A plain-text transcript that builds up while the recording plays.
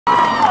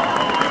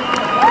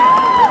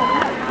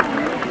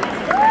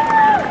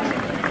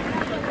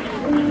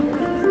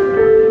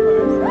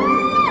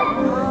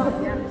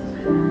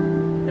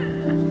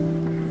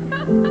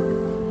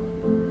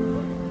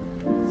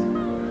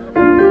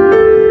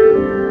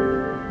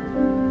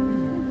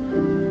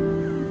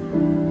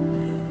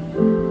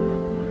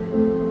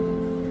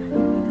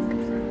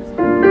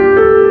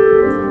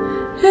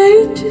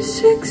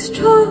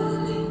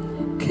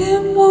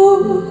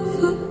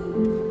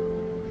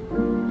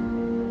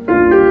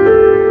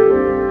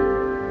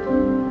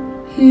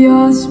He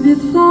asked me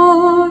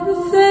for a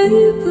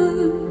favor.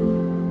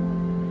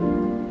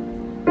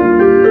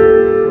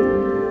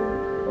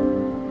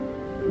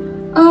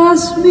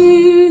 Asked me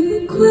a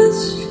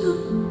question.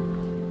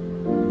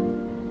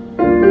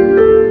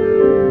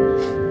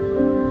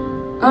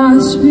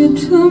 Asked me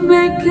to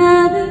make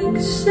an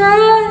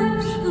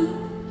exception.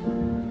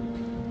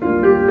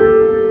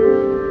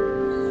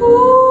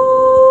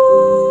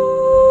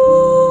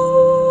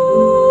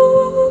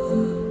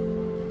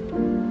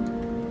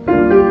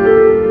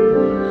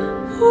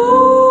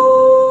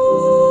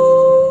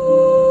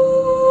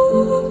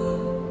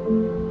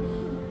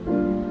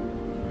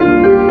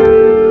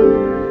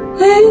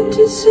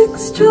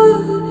 '86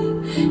 Johnny,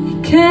 he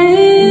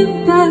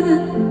came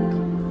back.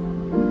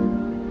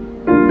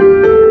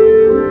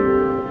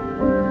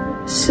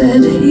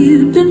 Said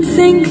he'd been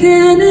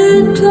thinking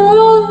it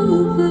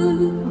over.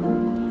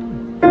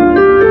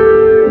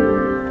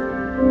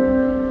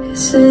 He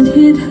said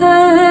he'd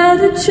had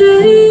a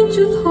change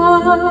of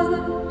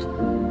heart.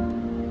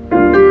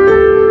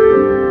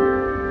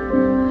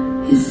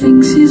 He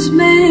thinks he's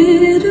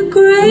made a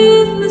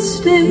grave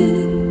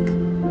mistake.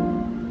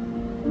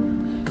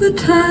 But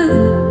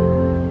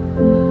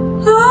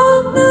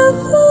I'll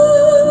never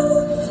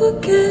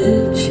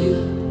forget you.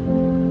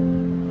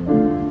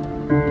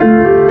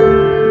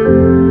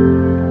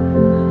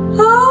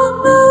 I'll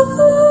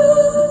never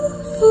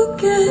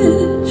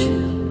forget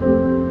you.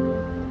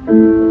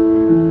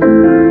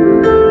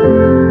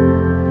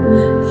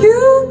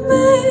 You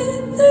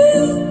made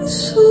things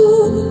so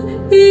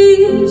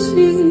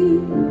easy.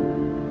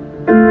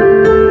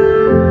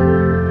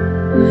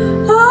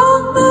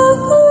 I'll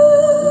never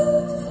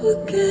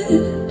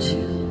forget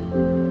you.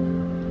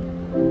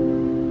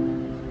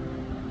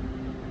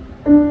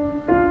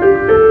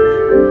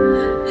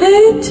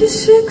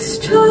 '86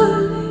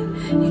 Charlie,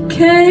 he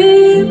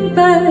came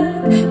back,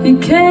 he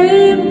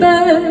came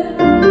back.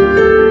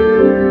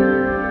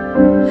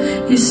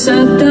 He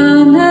sat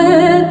down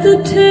at the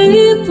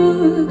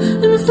table,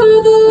 and for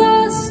the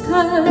last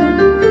time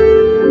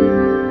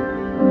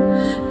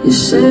he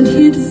said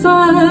he'd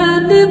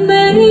finally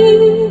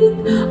made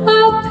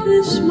up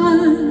his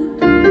mind.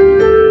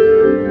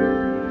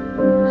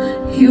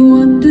 He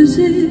wonders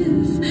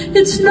if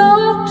it's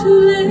not too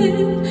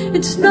late,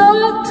 it's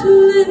not too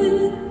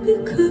late,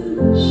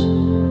 because